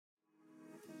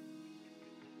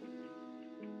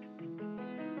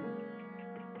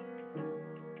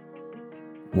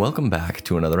Welcome back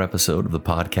to another episode of the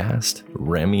podcast,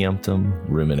 Rameumptom,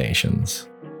 Ruminations.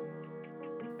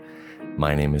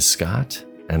 My name is Scott,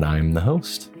 and I'm the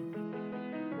host.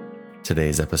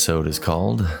 Today's episode is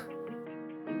called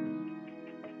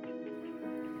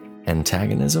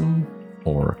Antagonism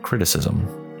or Criticism.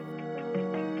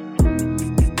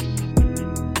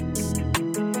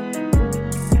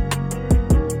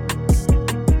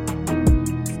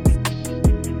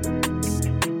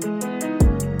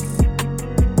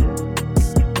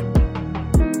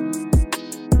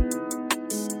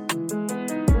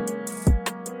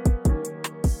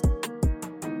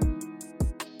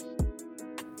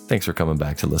 Thanks for coming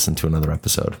back to listen to another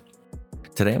episode.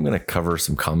 Today I'm going to cover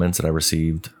some comments that I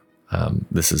received.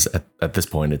 This is at this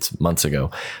point, it's months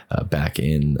ago, back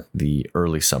in the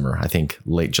early summer, I think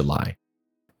late July.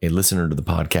 A listener to the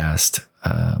podcast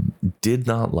did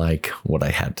not like what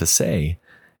I had to say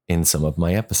in some of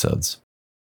my episodes.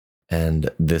 And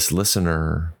this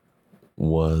listener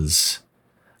was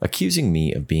accusing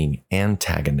me of being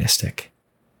antagonistic.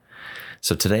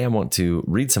 So today I want to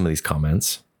read some of these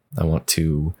comments. I want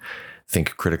to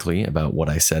think critically about what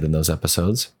I said in those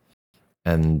episodes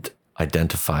and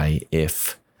identify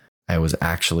if I was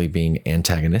actually being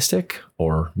antagonistic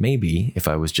or maybe if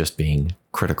I was just being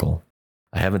critical.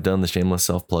 I haven't done the shameless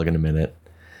self-plug in a minute.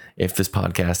 If this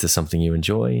podcast is something you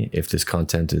enjoy, if this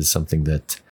content is something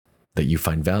that you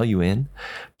find value in,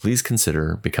 please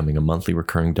consider becoming a monthly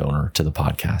recurring donor to the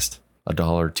podcast. $1,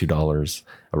 $2,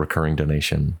 a recurring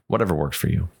donation, whatever works for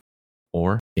you.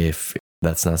 Or if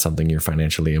that's not something you're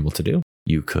financially able to do,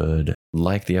 you could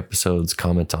like the episodes,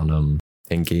 comment on them,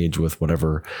 engage with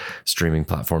whatever streaming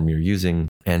platform you're using,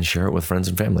 and share it with friends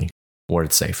and family where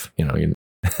it's safe.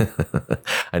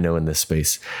 I know in this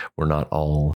space, we're not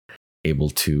all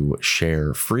able to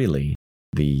share freely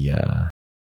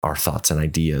our thoughts and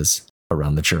ideas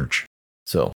around the church.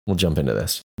 So we'll jump into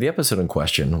this. The episode in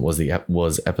question was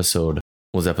episode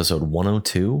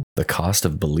 102, The Cost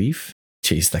of Belief.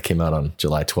 Jeez, that came out on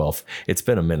July 12th. It's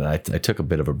been a minute. I took a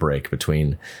bit of a break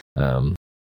between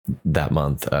that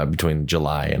month, between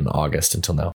July and August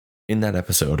until now. In that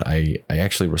episode, I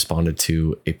actually responded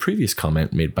to a previous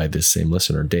comment made by this same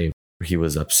listener, Dave. He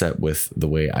was upset with the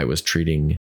way I was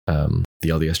treating the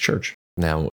LDS church.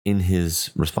 Now, in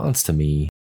his response to me,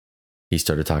 he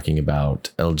started talking about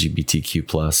LGBTQ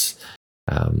plus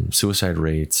suicide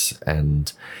rates,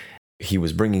 and he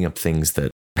was bringing up things that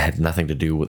had nothing to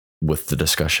do with the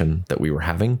discussion that we were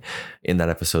having. In that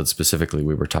episode specifically,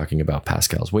 we were talking about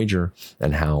Pascal's wager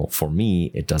and how, for me,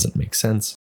 it doesn't make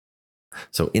sense.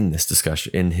 So in this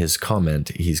discussion, in his comment,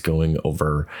 he's going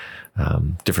over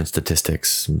different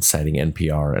statistics, citing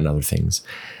NPR and other things.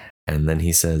 And then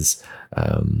he says,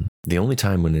 the only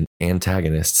time when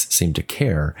antagonists seem to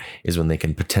care is when they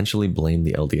can potentially blame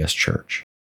the LDS church.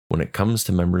 When it comes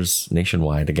to members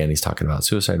nationwide, again, he's talking about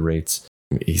suicide rates.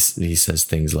 He says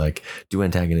things like, do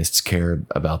antagonists care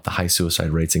about the high suicide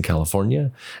rates in California?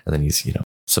 And then he's,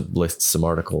 lists some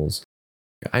articles.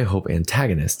 I hope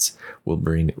antagonists will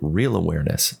bring real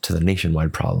awareness to the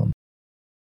nationwide problem.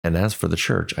 And as for the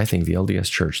church, I think the LDS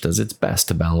church does its best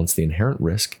to balance the inherent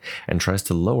risk and tries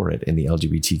to lower it in the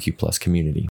LGBTQ plus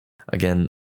community. Again,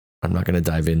 I'm not going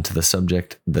to dive into the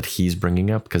subject that he's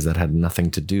bringing up because that had nothing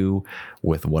to do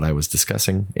with what I was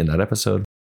discussing in that episode.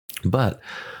 But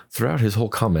throughout his whole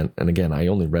comment, and again, I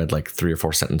only read like 3 or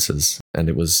 4 sentences, and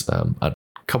it was a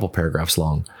couple paragraphs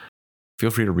long.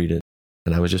 Feel free to read it.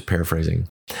 And I was just paraphrasing.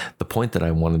 The point that I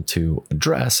wanted to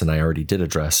address, and I already did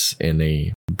address in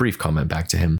a brief comment back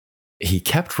to him, he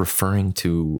kept referring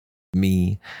to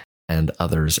me and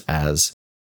others as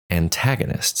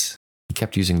antagonists. He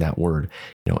kept using that word.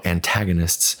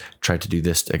 Antagonists tried to do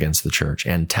this against the church.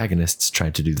 Antagonists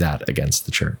tried to do that against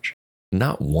the church.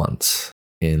 Not once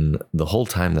in the whole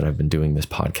time that I've been doing this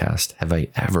podcast have I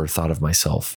ever thought of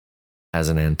myself as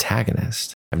an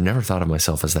antagonist. I've never thought of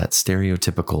myself as that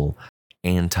stereotypical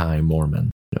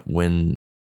anti-Mormon. When,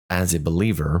 as a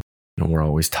believer, we're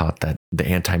always taught that the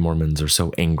anti-Mormons are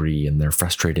so angry and they're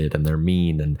frustrated and they're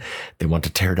mean and they want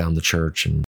to tear down the church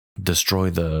and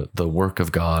destroy the work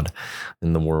of God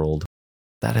in the world.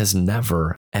 That has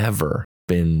never, ever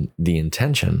been the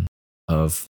intention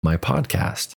of my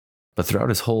podcast. But throughout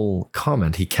his whole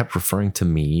comment, he kept referring to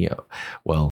me,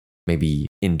 well, maybe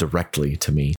indirectly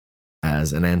to me,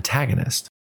 as an antagonist.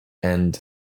 And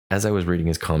as I was reading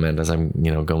his comment, as I'm,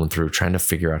 going through trying to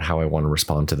figure out how I want to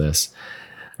respond to this,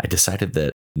 I decided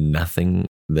that nothing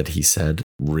that he said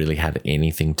really had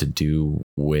anything to do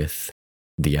with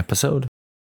the episode.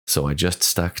 So I just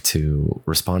stuck to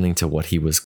responding to what he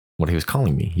was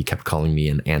calling me. He kept calling me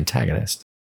an antagonist.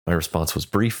 My response was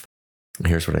brief.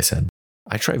 Here's what I said.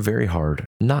 I try very hard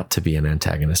not to be an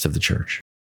antagonist of the church.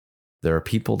 There are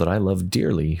people that I love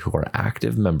dearly who are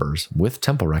active members with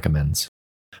temple recommends.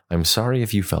 I'm sorry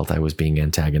if you felt I was being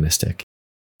antagonistic.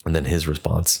 And then his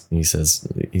response, he says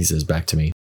back to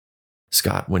me,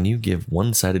 Scott, when you give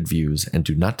one-sided views and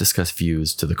do not discuss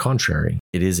views to the contrary,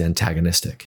 it is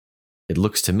antagonistic. It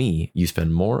looks to me you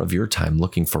spend more of your time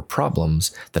looking for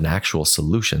problems than actual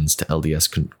solutions to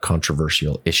LDS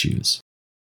controversial issues.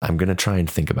 I'm going to try and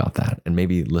think about that. And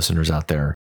maybe listeners out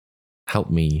there, help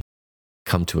me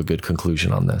come to a good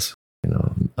conclusion on this.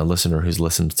 A listener who's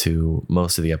listened to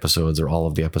most of the episodes or all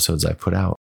of the episodes I put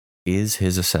out, is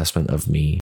his assessment of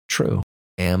me true?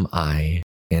 Am I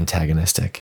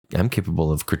antagonistic? I'm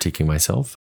capable of critiquing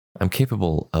myself. I'm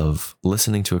capable of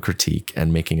listening to a critique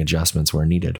and making adjustments where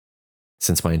needed.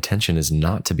 Since my intention is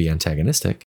not to be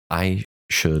antagonistic, I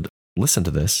should listen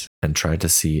to this and try to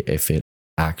see if it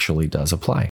actually does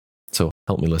apply. So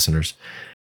help me, listeners.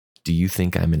 Do you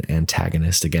think I'm an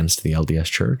antagonist against the LDS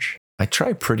Church? I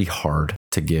try pretty hard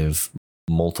to give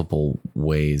multiple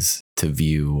ways to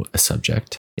view a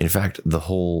subject. In fact, the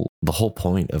whole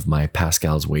point of my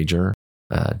Pascal's wager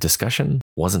discussion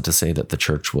wasn't to say that the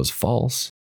church was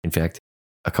false. In fact,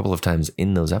 a couple of times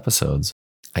in those episodes,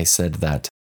 I said that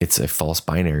it's a false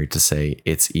binary to say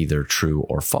it's either true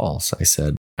or false. I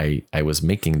said I was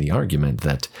making the argument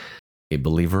that a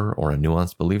believer or a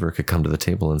nuanced believer could come to the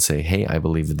table and say, hey, I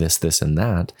believe this, this, and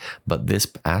that, but this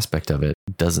aspect of it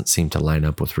doesn't seem to line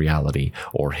up with reality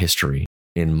or history.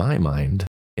 In my mind,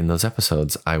 in those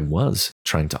episodes, I was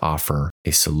trying to offer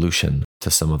a solution to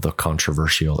some of the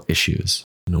controversial issues.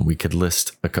 We could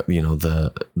list,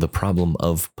 the problem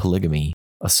of polygamy.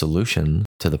 A solution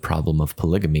to the problem of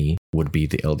polygamy would be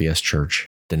the LDS Church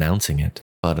denouncing it.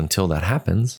 But until that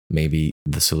happens, maybe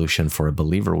the solution for a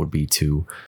believer would be to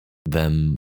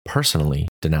them personally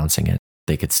denouncing it.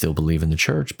 They could still believe in the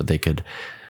church, but they could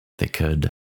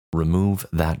remove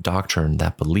that doctrine,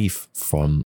 that belief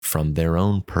from their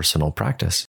own personal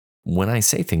practice. When I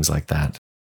say things like that,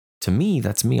 to me,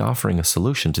 that's me offering a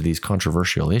solution to these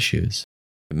controversial issues.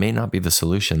 It may not be the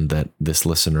solution that this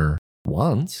listener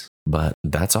wants, but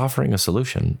that's offering a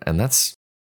solution. And that's,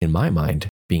 in my mind,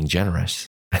 being generous.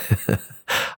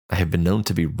 I have been known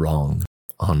to be wrong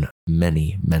on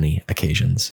many, many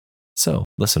occasions. So,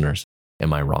 listeners,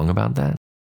 am I wrong about that?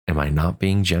 Am I not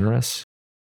being generous?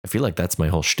 I feel like that's my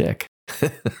whole shtick.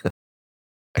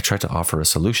 I try to offer a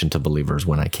solution to believers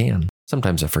when I can.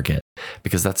 Sometimes I forget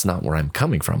because that's not where I'm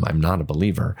coming from. I'm not a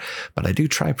believer, but I do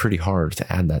try pretty hard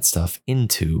to add that stuff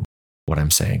into what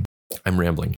I'm saying. I'm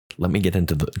rambling. Let me get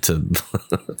into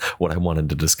what I wanted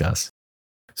to discuss.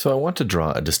 So I want to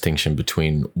draw a distinction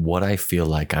between what I feel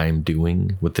like I'm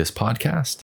doing with this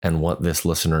podcast and what this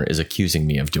listener is accusing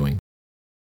me of doing.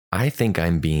 I think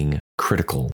I'm being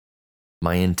critical.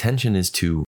 My intention is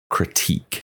to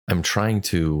critique. I'm trying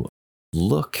to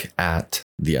look at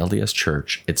the LDS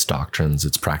Church, its doctrines,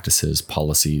 its practices,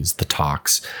 policies, the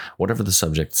talks, whatever the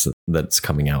subjects that's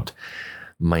coming out.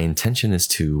 My intention is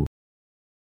to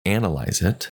analyze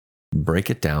it, break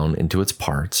it down into its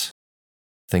parts,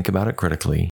 think about it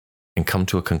critically, and come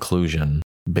to a conclusion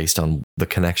based on the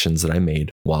connections that I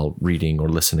made while reading or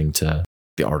listening to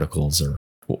the articles or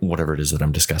whatever it is that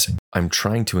I'm discussing. I'm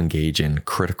trying to engage in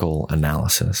critical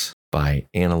analysis by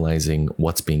analyzing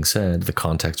what's being said, the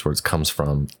context where it comes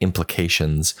from,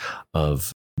 implications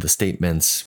of the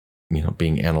statements,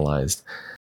 being analyzed.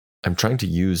 I'm trying to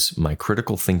use my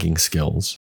critical thinking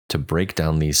skills to break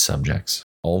down these subjects.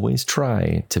 Always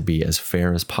try to be as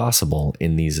fair as possible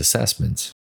in these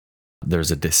assessments.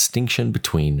 There's a distinction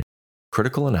between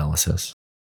critical analysis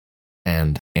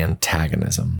and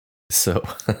antagonism. So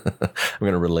I'm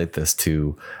going to relate this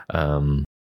to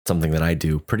something that I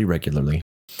do pretty regularly.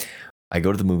 I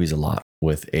go to the movies a lot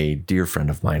with a dear friend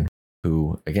of mine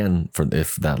who, again,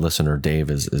 if that listener, Dave,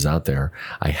 is out there,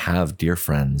 I have dear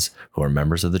friends who are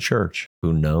members of the church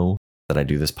who know that I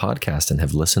do this podcast and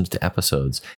have listened to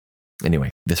episodes. Anyway,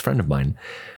 this friend of mine,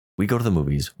 we go to the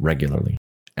movies regularly.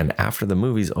 And after the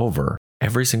movie's over,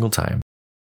 every single time,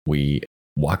 we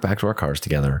walk back to our cars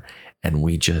together and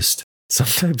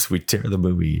sometimes we tear the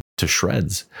movie to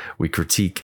shreds. We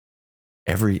critique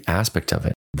every aspect of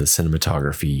it, the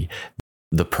cinematography,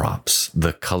 the props,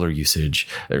 the color usage,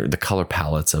 the color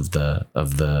palettes of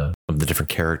the different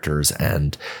characters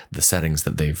and the settings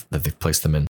that they've placed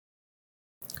them in.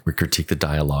 We critique the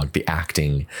dialogue, the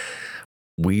acting.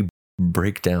 We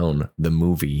break down the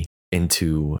movie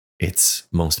into its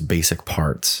most basic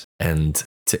parts. And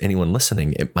to anyone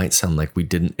listening, it might sound like we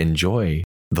didn't enjoy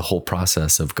the whole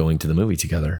process of going to the movie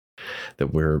together,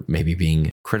 that we're maybe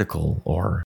being critical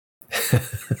or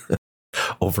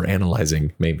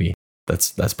Overanalyzing, maybe.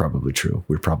 That's probably true.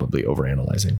 We're probably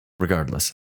overanalyzing.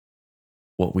 Regardless,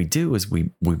 what we do is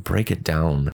we break it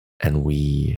down and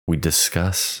we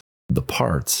discuss the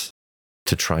parts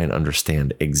to try and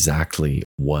understand exactly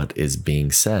what is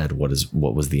being said, what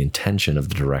was the intention of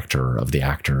the director, of the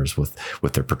actors with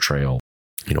their portrayal.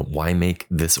 Why make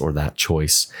this or that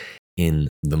choice in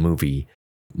the movie?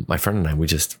 My friend and I,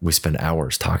 we spend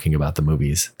hours talking about the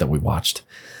movies that we watched.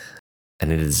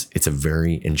 And it's a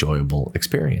very enjoyable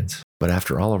experience. But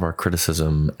after all of our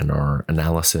criticism and our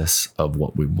analysis of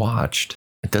what we watched,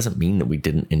 it doesn't mean that we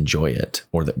didn't enjoy it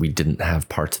or that we didn't have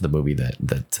parts of the movie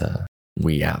that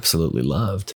we absolutely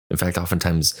loved. In fact,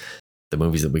 oftentimes the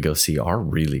movies that we go see are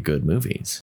really good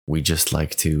movies. We just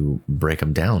like to break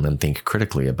them down and think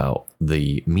critically about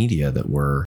the media that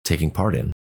we're taking part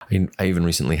in. I even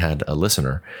recently had a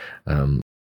listener,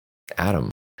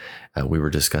 Adam. We were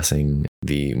discussing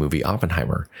the movie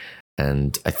Oppenheimer,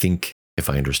 and I think if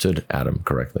I understood Adam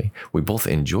correctly, we both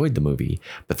enjoyed the movie,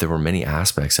 but there were many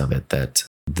aspects of it that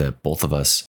both of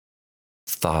us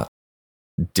thought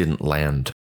didn't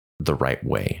land the right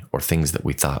way, or things that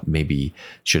we thought maybe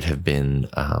should have been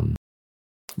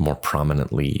more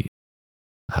prominently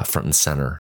front and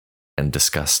center and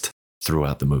discussed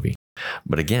throughout the movie.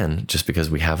 But again, just because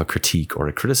we have a critique or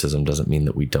a criticism doesn't mean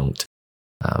that we don't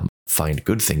find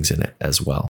good things in it as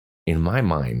well. In my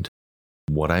mind,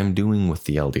 what I'm doing with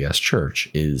the LDS Church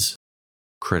is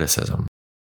criticism.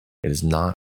 It is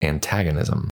not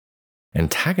antagonism.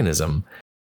 Antagonism,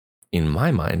 in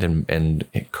my mind, and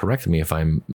correct me if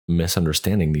I'm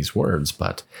misunderstanding these words,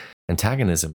 but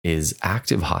antagonism is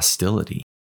active hostility.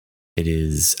 It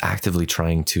is actively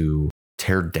trying to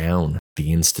tear down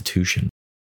the institution.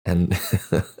 And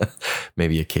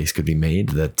maybe a case could be made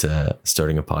that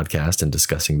starting a podcast and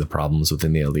discussing the problems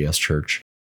within the LDS Church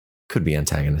could be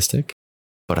antagonistic.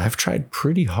 But I've tried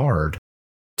pretty hard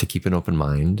to keep an open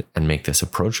mind and make this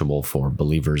approachable for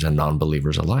believers and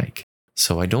non-believers alike.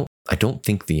 So I don't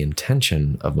think the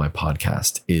intention of my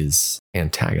podcast is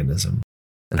antagonism.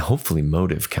 And hopefully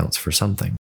motive counts for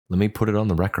something. Let me put it on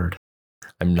the record.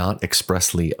 I'm not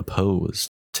expressly opposed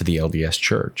to the LDS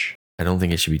Church. I don't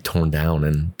think it should be torn down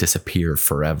and disappear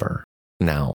forever.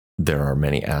 Now, there are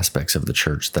many aspects of the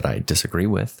church that I disagree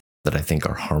with, that I think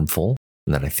are harmful,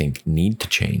 and that I think need to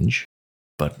change,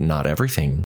 but not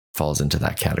everything falls into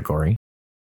that category.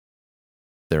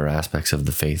 There are aspects of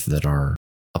the faith that are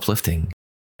uplifting,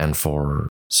 and for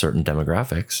certain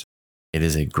demographics, it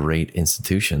is a great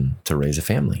institution to raise a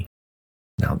family.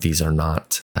 Now, these are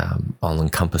not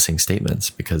all-encompassing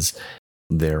statements, because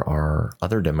there are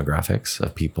other demographics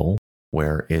of people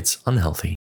where it's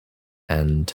unhealthy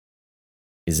and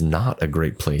is not a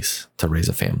great place to raise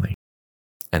a family.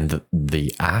 And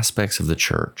the aspects of the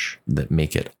church that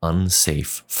make it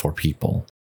unsafe for people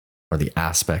are the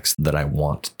aspects that I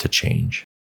want to change.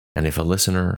 And if a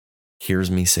listener hears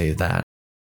me say that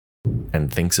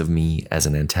and thinks of me as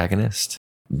an antagonist,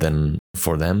 then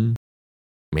for them,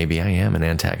 maybe I am an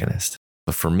antagonist.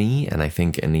 But for me, and I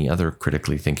think any other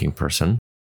critically thinking person,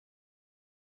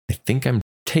 I think I'm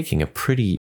taking a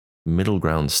pretty middle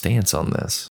ground stance on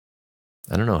this.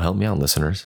 I don't know, help me out,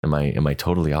 listeners. Am I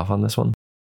totally off on this one?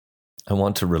 I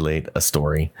want to relate a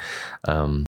story.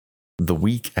 The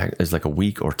week is like a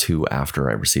week or two after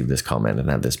I received this comment and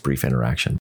had this brief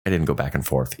interaction. I didn't go back and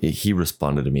forth. He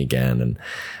responded to me again,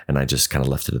 and I just kind of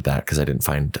left it at that because I didn't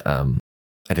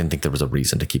think there was a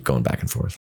reason to keep going back and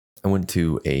forth. I went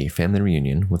to a family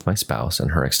reunion with my spouse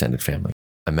and her extended family.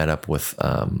 I met up with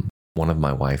one of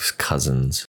my wife's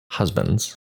cousin's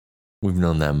husbands. We've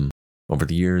known them over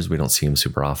the years. We don't see him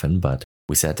super often, but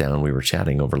we sat down, we were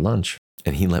chatting over lunch,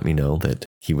 and he let me know that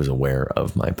he was aware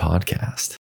of my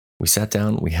podcast. We sat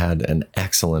down, we had an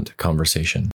excellent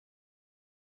conversation.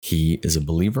 He is a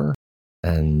believer,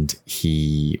 and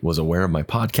he was aware of my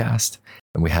podcast,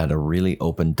 and we had a really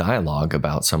open dialogue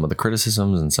about some of the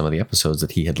criticisms and some of the episodes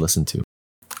that he had listened to.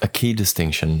 A key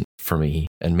distinction for me,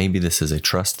 and maybe this is a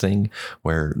trust thing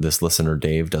where this listener,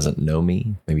 Dave, doesn't know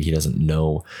me. Maybe he doesn't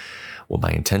know what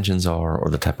my intentions are or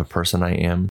the type of person I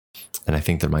am. And I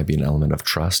think there might be an element of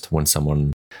trust when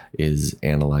someone is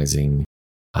analyzing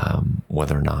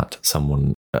whether or not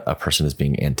a person is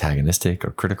being antagonistic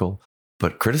or critical.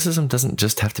 But criticism doesn't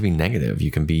just have to be negative. You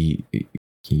can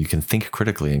think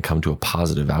critically and come to a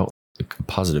positive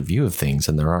view of things.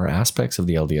 And there are aspects of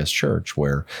the LDS Church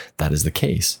where that is the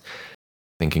case.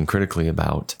 Thinking critically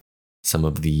about some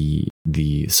of the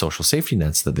social safety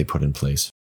nets that they put in place,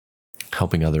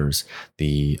 helping others,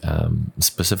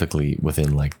 specifically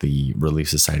within like the Relief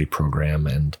Society program,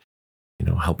 and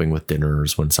helping with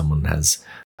dinners when someone has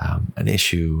an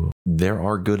issue. There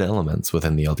are good elements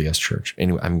within the LDS Church.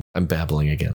 Anyway, I'm babbling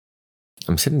again.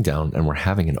 I'm sitting down and we're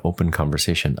having an open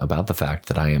conversation about the fact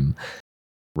that I am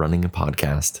running a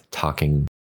podcast talking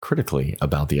critically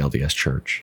about the LDS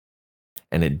Church.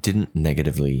 And it didn't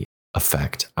negatively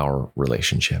affect our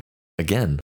relationship.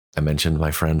 Again, I mentioned my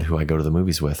friend who I go to the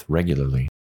movies with regularly.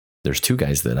 There's two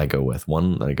guys that I go with.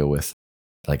 One that I go with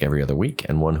like every other week,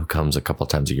 and one who comes a couple of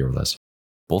times a year with us.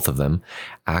 Both of them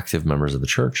active members of the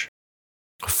church,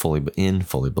 fully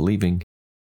believing.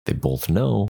 They both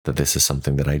know that this is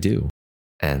something that I do.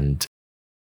 And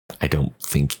I don't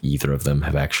think either of them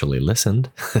have actually listened,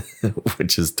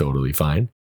 which is totally fine.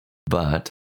 But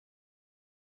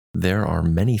there are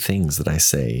many things that I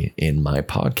say in my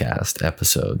podcast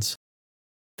episodes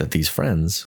that these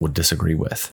friends would disagree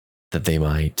with, that they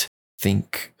might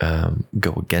think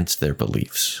go against their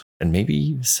beliefs. And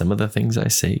maybe some of the things I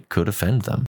say could offend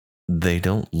them. They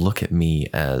don't look at me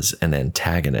as an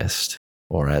antagonist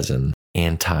or as an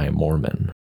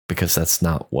anti-Mormon, because that's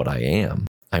not what I am.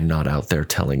 I'm not out there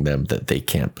telling them that they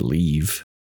can't believe,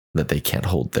 that they can't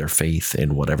hold their faith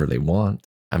in whatever they want.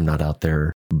 I'm not out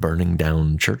there burning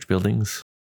down church buildings.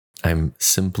 I'm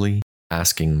simply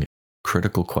asking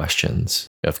critical questions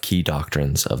of key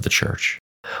doctrines of the church.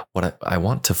 What I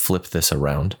want to flip this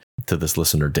around to this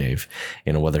listener, Dave.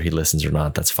 Whether he listens or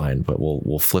not, that's fine. But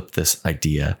we'll flip this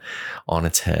idea on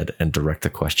its head and direct the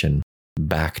question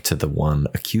back to the one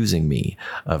accusing me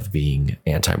of being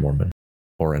anti-Mormon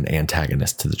or an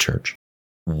antagonist to the church.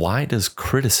 Why does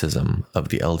criticism of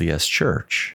the LDS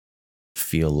Church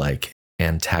feel like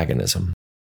antagonism?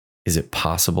 Is it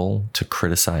possible to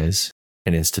criticize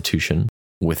an institution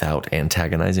without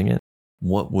antagonizing it?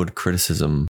 What would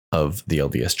criticism of the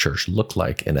LDS Church look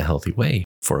like in a healthy way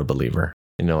for a believer?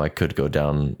 I could go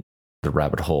down the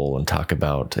rabbit hole and talk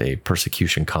about a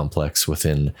persecution complex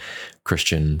within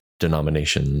Christian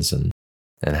denominations and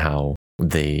how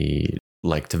they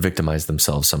like to victimize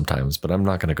themselves sometimes, but I'm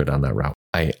not going to go down that route.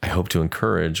 I hope to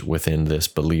encourage within this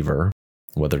believer,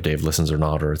 whether Dave listens or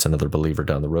not, or it's another believer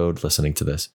down the road listening to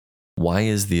this, why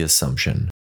is the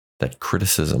assumption that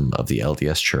criticism of the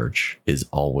LDS Church is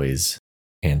always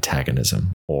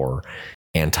antagonism or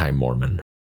anti-Mormon?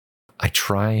 I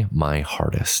try my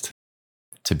hardest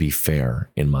to be fair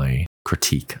in my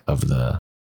critique of the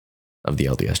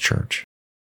LDS Church.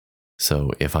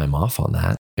 So if I'm off on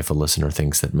that, if a listener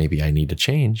thinks that maybe I need to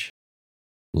change,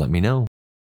 let me know.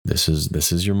 This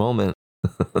is your moment.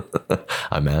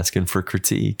 I'm asking for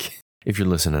critique. If you're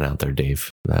listening out there, Dave,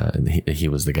 he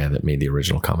was the guy that made the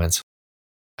original comments.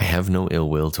 I have no ill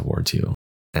will towards you.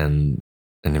 And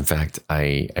in fact,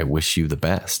 I wish you the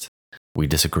best. We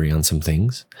disagree on some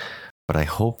things, but I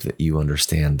hope that you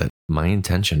understand that my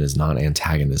intention is not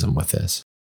antagonism with this.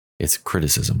 It's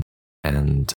criticism.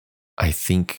 And I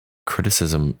think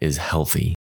criticism is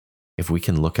healthy. If we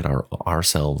can look at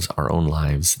ourselves, our own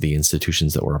lives, the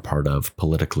institutions that we're a part of,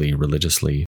 politically,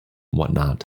 religiously,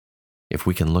 whatnot, if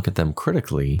we can look at them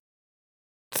critically,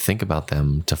 think about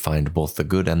them to find both the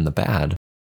good and the bad,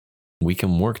 we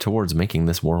can work towards making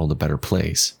this world a better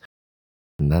place.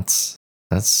 And that's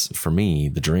for me,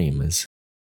 the dream is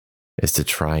to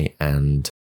try and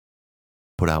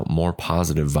put out more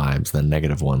positive vibes than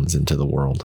negative ones into the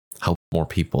world, help more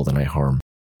people than I harm,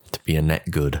 to be a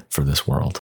net good for this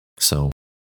world. So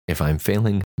if I'm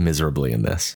failing miserably in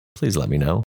this, please let me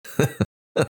know,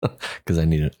 because I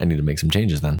need to make some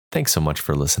changes then. Thanks so much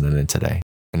for listening in today.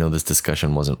 I know this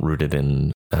discussion wasn't rooted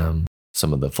in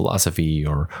some of the philosophy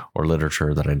or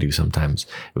literature that I do sometimes.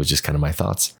 It was just kind of my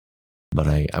thoughts, but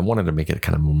I wanted to make it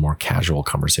kind of a more casual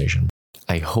conversation.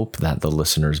 I hope that the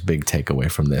listener's big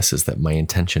takeaway from this is that my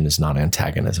intention is not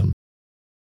antagonism.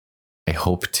 I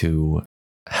hope to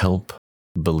help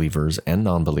believers and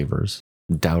non-believers,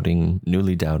 doubting,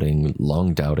 newly doubting,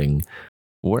 long doubting,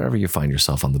 wherever you find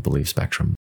yourself on the belief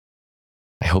spectrum.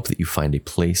 I hope that you find a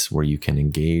place where you can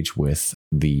engage with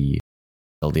the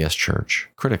LDS Church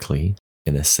critically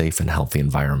in a safe and healthy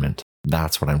environment.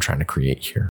 That's what I'm trying to create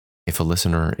here. If a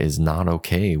listener is not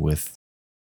okay with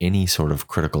any sort of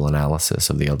critical analysis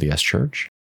of the LDS Church,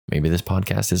 maybe this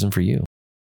podcast isn't for you.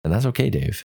 And that's okay,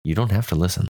 Dave. You don't have to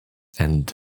listen.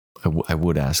 And I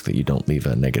would ask that you don't leave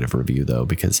a negative review, though,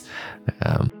 because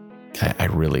I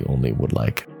really only would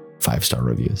like 5-star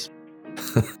reviews.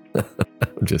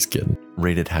 I'm just kidding.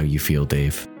 Rate it how you feel,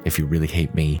 Dave. If you really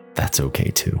hate me, that's okay,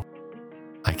 too.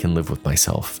 I can live with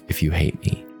myself if you hate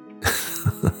me.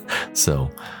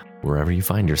 So, wherever you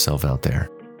find yourself out there,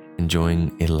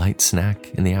 enjoying a light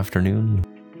snack in the afternoon,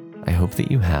 I hope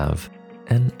that you have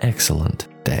an excellent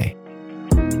day.